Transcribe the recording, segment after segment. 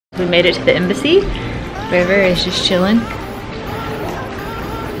We made it to the embassy. River is just chilling.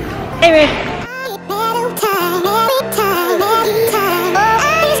 Hey, Rick.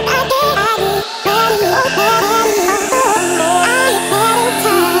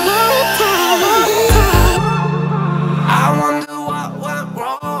 I wonder what went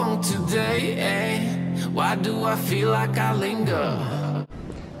wrong today, eh? Why do I feel like I linger?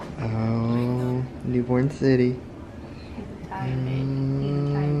 Oh, Newborn City.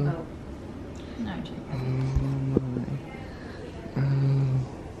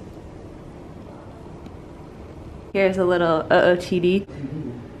 Here's a little OOTD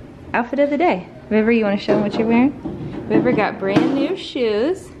outfit of the day. River, you want to show him what you're wearing? River got brand new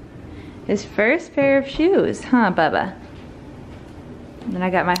shoes. His first pair of shoes, huh, Bubba? And then I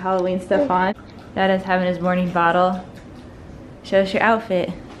got my Halloween stuff on. Dada's having his morning bottle. Show us your outfit.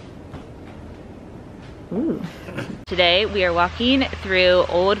 Ooh. Today we are walking through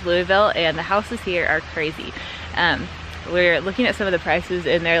Old Louisville and the houses here are crazy. We're looking at some of the prices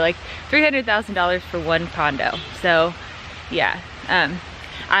and they're like $300,000 for one condo. So yeah,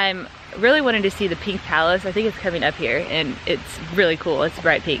 I'm really wanting to see the Pink Palace. I think it's coming up here and it's really cool. It's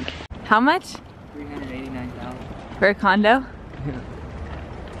bright pink. How much? $389,000. For a condo?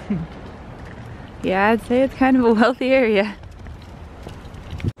 Yeah, I'd say it's kind of a wealthy area.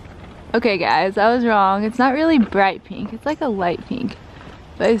 Okay guys, I was wrong. It's not really bright pink. It's like a light pink,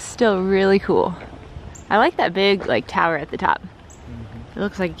 but it's still really cool. I like that big like tower at the top. It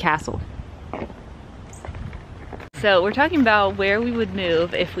looks like a castle. So we're talking about where we would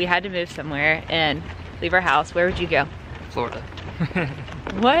move if we had to move somewhere and leave our house. Where would you go? Florida.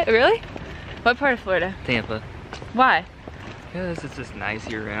 What? Really? What part of Florida? Tampa. Why? Because it's just nice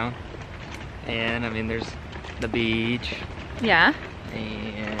year round. And I mean, there's the beach. Yeah.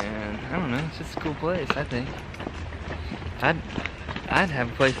 And I don't know, it's just a cool place, I think. I'd have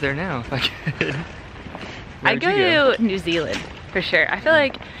a place there now if I could. I'd go to New Zealand for sure. I feel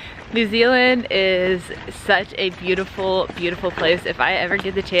like New Zealand is such a beautiful, beautiful place. If I ever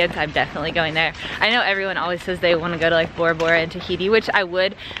get the chance, I'm definitely going there. I know everyone always says they want to go to like Bora Bora and Tahiti, which I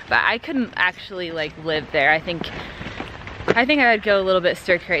would, but I couldn't actually like live there. I think I would go a little bit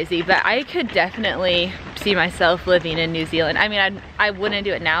stir crazy, but I could definitely see myself living in New Zealand. I mean, I wouldn't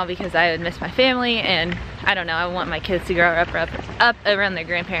do it now because I would miss my family and I don't know, I want my kids to grow up around their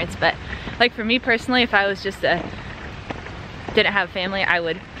grandparents, but like for me personally, if I was just didn't have family, I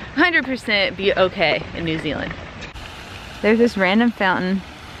would 100% be okay in New Zealand. There's this random fountain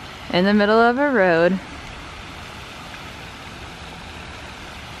in the middle of a road.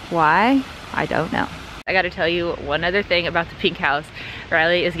 Why? I don't know. I gotta tell you one other thing about the pink house.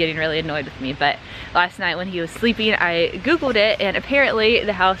 Riley is getting really annoyed with me, but last night when he was sleeping, I Googled it and apparently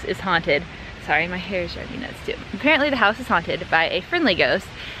the house is haunted. Sorry, my hair is driving me nuts too. Apparently the house is haunted by a friendly ghost.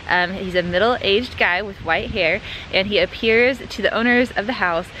 He's a middle-aged guy with white hair and he appears to the owners of the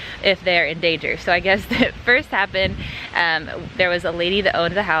house if they're in danger. So I guess that first happened, there was a lady that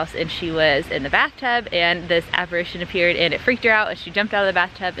owned the house and she was in the bathtub and this apparition appeared and it freaked her out and she jumped out of the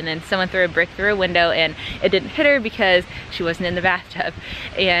bathtub and then someone threw a brick through a window and it didn't hit her because she wasn't in the bathtub.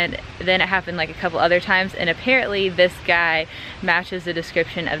 And then it happened like a couple other times and apparently this guy matches the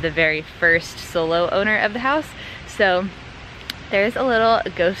description of the very first solo owner of the house. So there's a little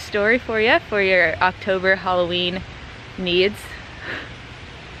ghost story for you for your October Halloween needs.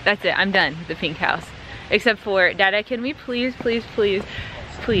 That's it, I'm done with the pink house. Except for, Dada, can we please, please, please,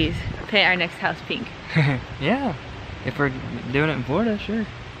 please paint our next house pink? Yeah, if we're doing it in Florida, sure.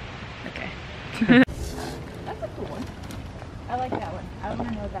 Okay. That's a cool one. I like that one. I want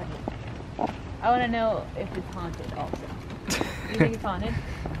to know what that means. I want to know if it's haunted also. You think it's haunted?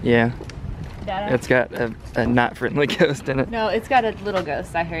 Yeah. Dada? It's got a not friendly ghost in it. No, it's got a little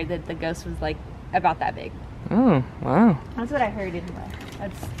ghost. I heard that the ghost was like about that big. Oh, wow. That's what I heard anyway.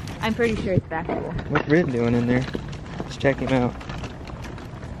 I'm pretty sure it's factual. What's Red doing in there? Let's check him out.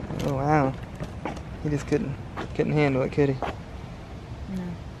 Oh, wow. He just couldn't handle it, could he? No.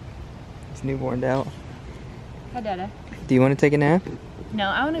 He's newborned out. Hi, Dada. Do you want to take a nap? No,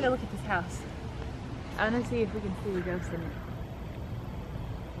 I want to go look at this house. I want to see if we can see the ghost in it.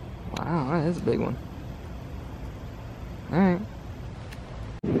 Wow, that is a big one. Alright.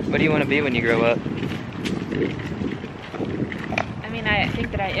 What do you want to be when you grow up? I mean, I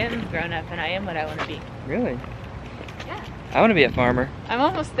think that I am grown up and I am what I want to be. Really? Yeah. I want to be a farmer. I'm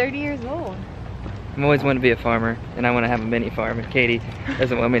almost 30 years old. I've always wanted to be a farmer, and I want to have a mini farm, and Katie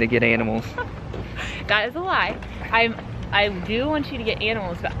doesn't want me to get animals. That is a lie. I do want you to get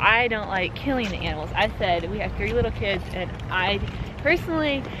animals, but I don't like killing the animals. I said we have 3 little kids and I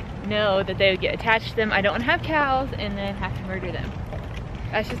personally know that they would get attached to them. I don't want to have cows and then have to murder them.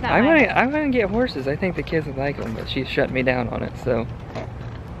 That's just not I my want to get horses. I think the kids would like them, but she shut me down on it, so.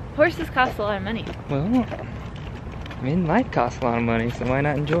 Horses cost a lot of money. Well, I mean, life costs a lot of money, so why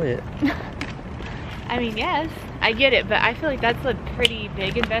not enjoy it? I mean, yes, I get it, but I feel like that's a pretty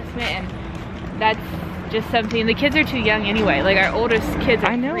big investment, and that's just something, the kids are too young anyway. Like our oldest kids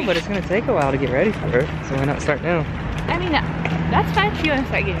are I know, 3. but it's gonna take a while to get ready for it, so why not start now? I mean, that's fine if you want to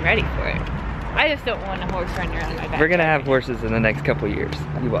start getting ready for it. I just don't want a horse running around my back. We're gonna have horses in the next couple years.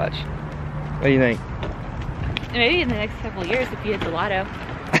 You watch. What do you think? Maybe in the next couple of years if you hit the lotto.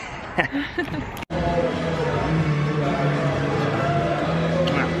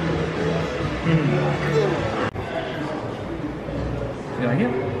 You like it?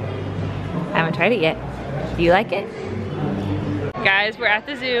 I haven't tried it yet. Do you like it? Guys, we're at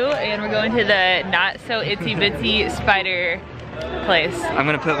the zoo and we're going to the not so itsy bitsy spider place. I'm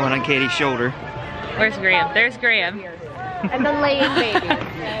gonna put one on Katie's shoulder. Where's Graham? There's Graham. And the laying baby.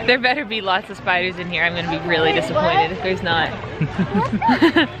 There better be lots of spiders in here. I'm gonna be really disappointed if there's not.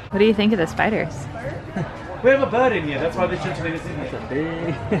 What do you think of the spiders? We have a bird in here, that's why they shouldn't let us in here.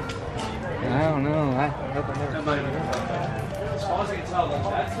 Big. I don't know. I hope I never. As far as I can tell,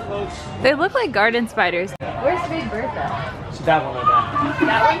 that's the most. They look like garden spiders. Where's the big bird though? So that one right there.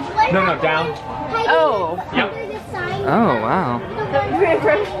 That one? No, down. Oh. Yep. Oh, wow. Look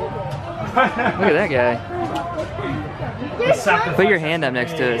at that guy. Put your hand up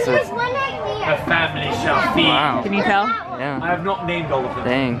next to it so it's. A family shall feed. Wow. Can you tell? I Yeah. have not named all of them.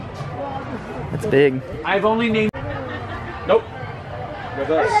 Dang. That's big. I've only named. Nope.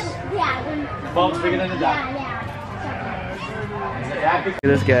 Reverse. Bob's bigger than the dad. Look at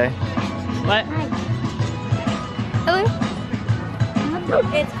this guy. What? Hello?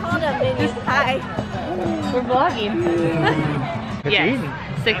 It's called a mini pie. We're vlogging. What you eating?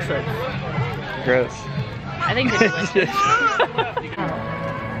 Sixlets. Gross. I think they're delicious.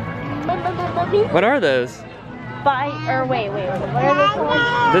 What are those? Wait. What are they called?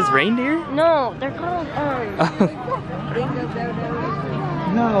 Are those reindeer? No, they're called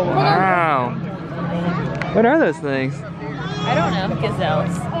No. Wow. What are those things? I don't know.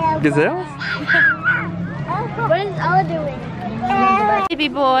 Gazelles. Gazelles? What is Ella doing? Baby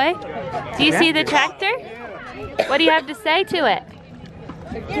boy, do you see the tractor? What do you have to say to it?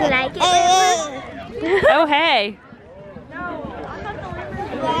 Do you like it, Grandma? Oh, hey.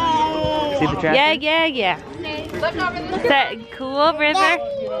 See the tractor? Yeah. Is that cool, River?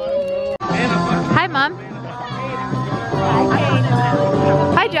 Hi, Mom.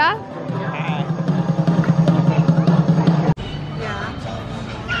 Hi, Ja.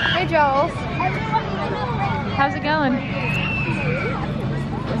 Hey, Joel. How's it going?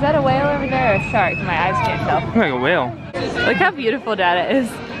 Is that a whale over there or a shark? My eyes can't tell. Looks like a whale. Look how beautiful Dada is.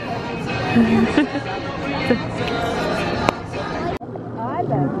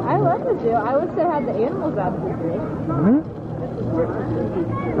 I love the zoo. I wish they had the animals out of the zoo.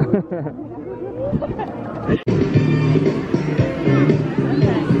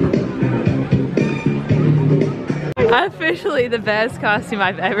 Officially the best costume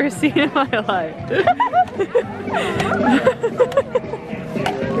I've ever seen in my life.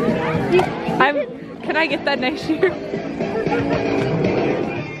 Can I get that next year?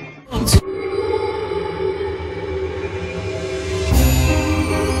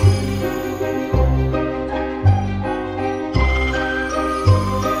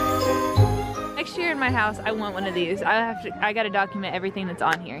 Next year in my house, I want one of these. I gotta document everything that's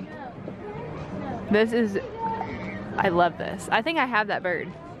on here. This is, I love this. I think I have that bird.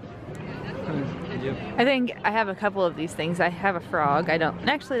 I think I have a couple of these things. I have a frog. I don't,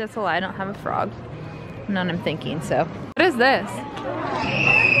 actually that's a lie, I don't have a frog. None I'm thinking, so. What is this?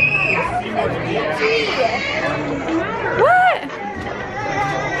 What?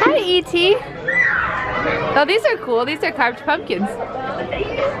 Hi, E.T. Oh, these are cool. These are carved pumpkins.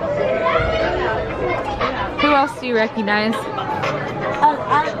 Who else do you recognize? I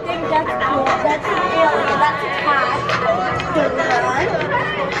think that's cool. That's a cat.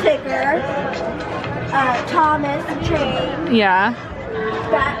 Tigger. Thomas the Train. Yeah.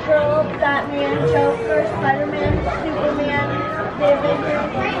 Batgirl, Batman, Joker, Spider-Man, Superman, the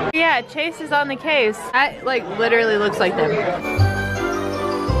Avengers. Yeah, Chase is on the case. That like literally looks like them.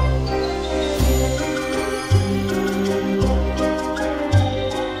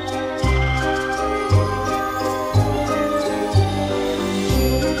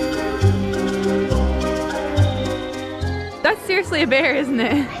 That's seriously a bear, isn't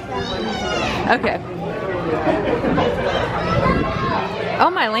it? Okay. Oh,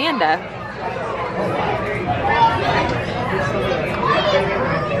 my Landa.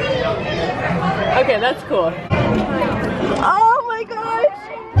 Okay, that's cool. Oh my gosh!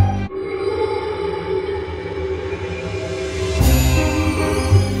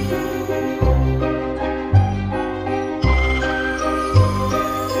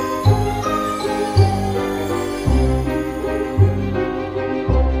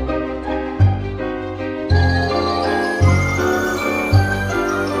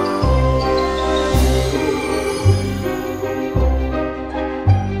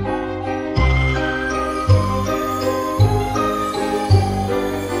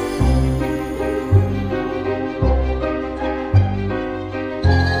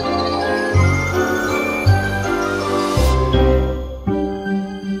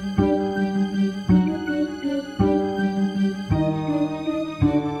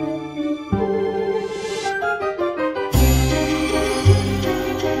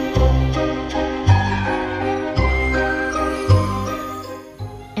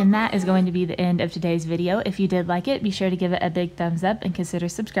 that is going to be the end of today's video. If you did like it, be sure to give it a big thumbs up and consider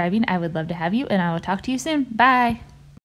subscribing. I would love to have you, and I will talk to you soon. Bye!